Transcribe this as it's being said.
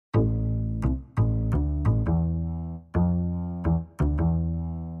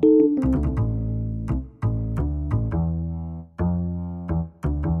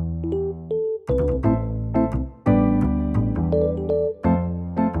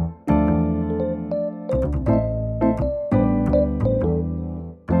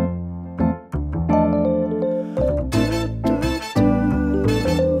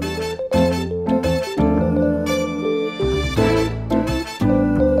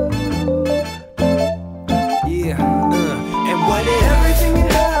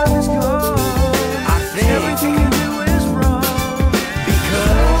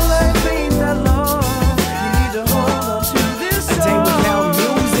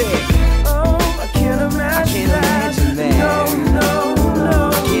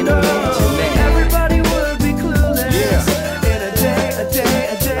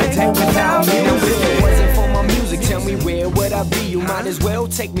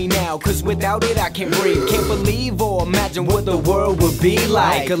me now, cause without it I can't breathe. Can't believe or imagine what the world would be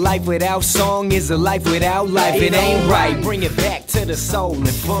like. A life without song is a life without life. It ain't right. Bring it back to the soul and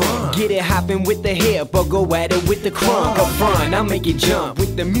fun. Get it hopping with the hip or go at it with the crunk. Up front, I'll make you jump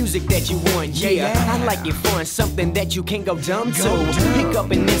with the music that you want. Yeah, I like it fun, something that you can't go dumb to. Pick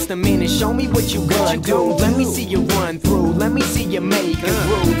up an instrument and show me what you gonna do. Let me see you run through, let me see you make a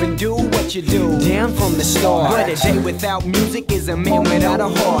groove and do what you do. Down from the start. But a day without music is a man without a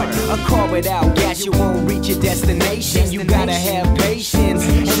heart. A car without gas, you won't reach your destination. You gotta have patience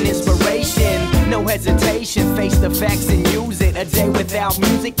and inspiration. No hesitation, face the facts and use it. A day without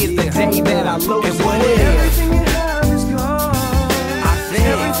music is the day that I lose. And what if everything you have is gone? I think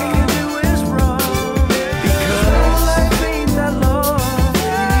everything you do is wrong. Because life ain't that long.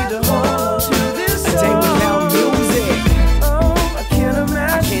 You need to hold to this song. A day without music. Oh, I can't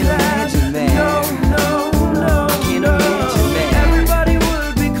imagine that. No, no, no, I can't no. imagine that. Everybody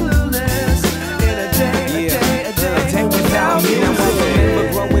would be clueless in a day without music. I remember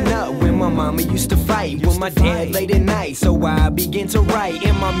growing up when my mama used to fight with my dad late at night, so I began to write,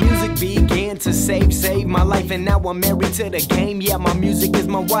 and my music began to save my life. And now I'm married to the game. Yeah, my music is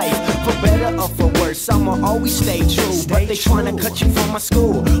my wife. For better or for worse, I'ma always stay true. But they tryna cut you from my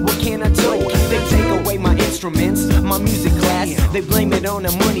school. What can I do? They take away my instruments, my music class. They blame it on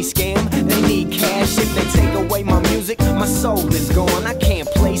a money scam. They need cash. If they take away my music, my soul is gone. I can't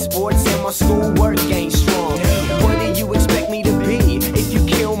play sports and my schoolwork ain't strong. What do you expect me to be? If you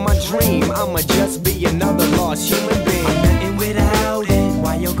kill my dream, I'ma just be another lost human being. I'm nothing without it.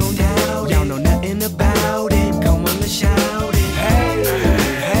 Why y'all gon' doubt it? Y'all know nothing about it. Come on, let's shout it. Hey,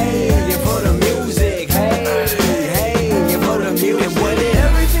 hey, yeah, for the music. Hey, hey, yeah, for the music. And what if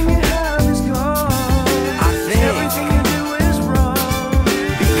everything you have is gone? I think everything you do is wrong.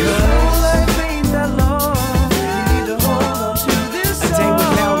 Because life ain't that long. You need to hold on to this song. A day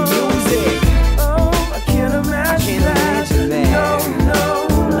without music. Oh, I can't imagine that. No, no,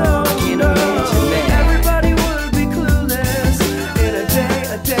 no, I can't no. imagine that. Everybody would be clueless in a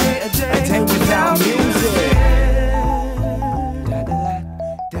day without music. Da, da, da, da.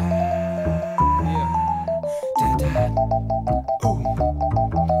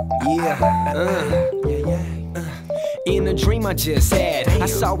 Da, da. In a dream I just had, I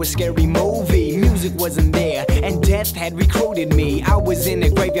saw a scary movie. Music wasn't there, and death had recruited me. I was in a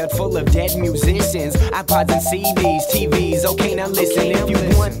graveyard full of dead musicians, iPods and CDs, TVs. Okay, now listen. If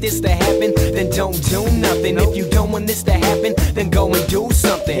you want this to happen, then don't do nothing. If you don't want this to happen, then go and do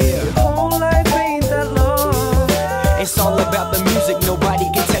something. Your whole life ain't that long. It's all about the music, nobody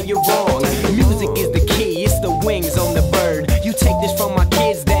can tell you wrong. Music is the key, it's the wings on the bird. You take this from my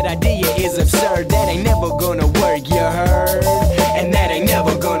kids, that idea is absurd. That ain't never gonna work, you heard? And that ain't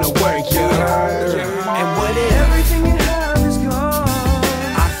never gonna work, you heard? And what if everything you have is gone?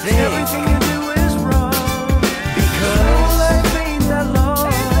 I think everything you do is wrong. Because life ain't that long.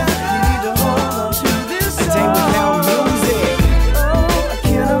 You need to hold on to this a day without music. Oh, I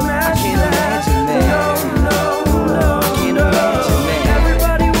can't imagine that. No, no, no, I can't no. imagine that.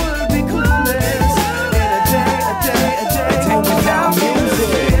 Everybody would be clueless in a day without music.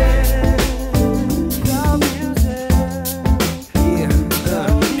 Without music.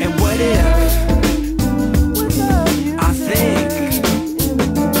 Yeah, and what if I think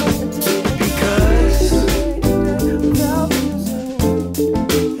because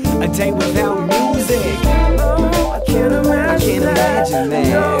a day without music. Oh, I can't imagine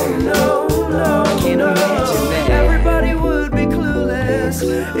that. No, no, no, I can't imagine that. Everybody would be clueless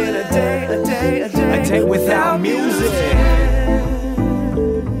in a day A day without music.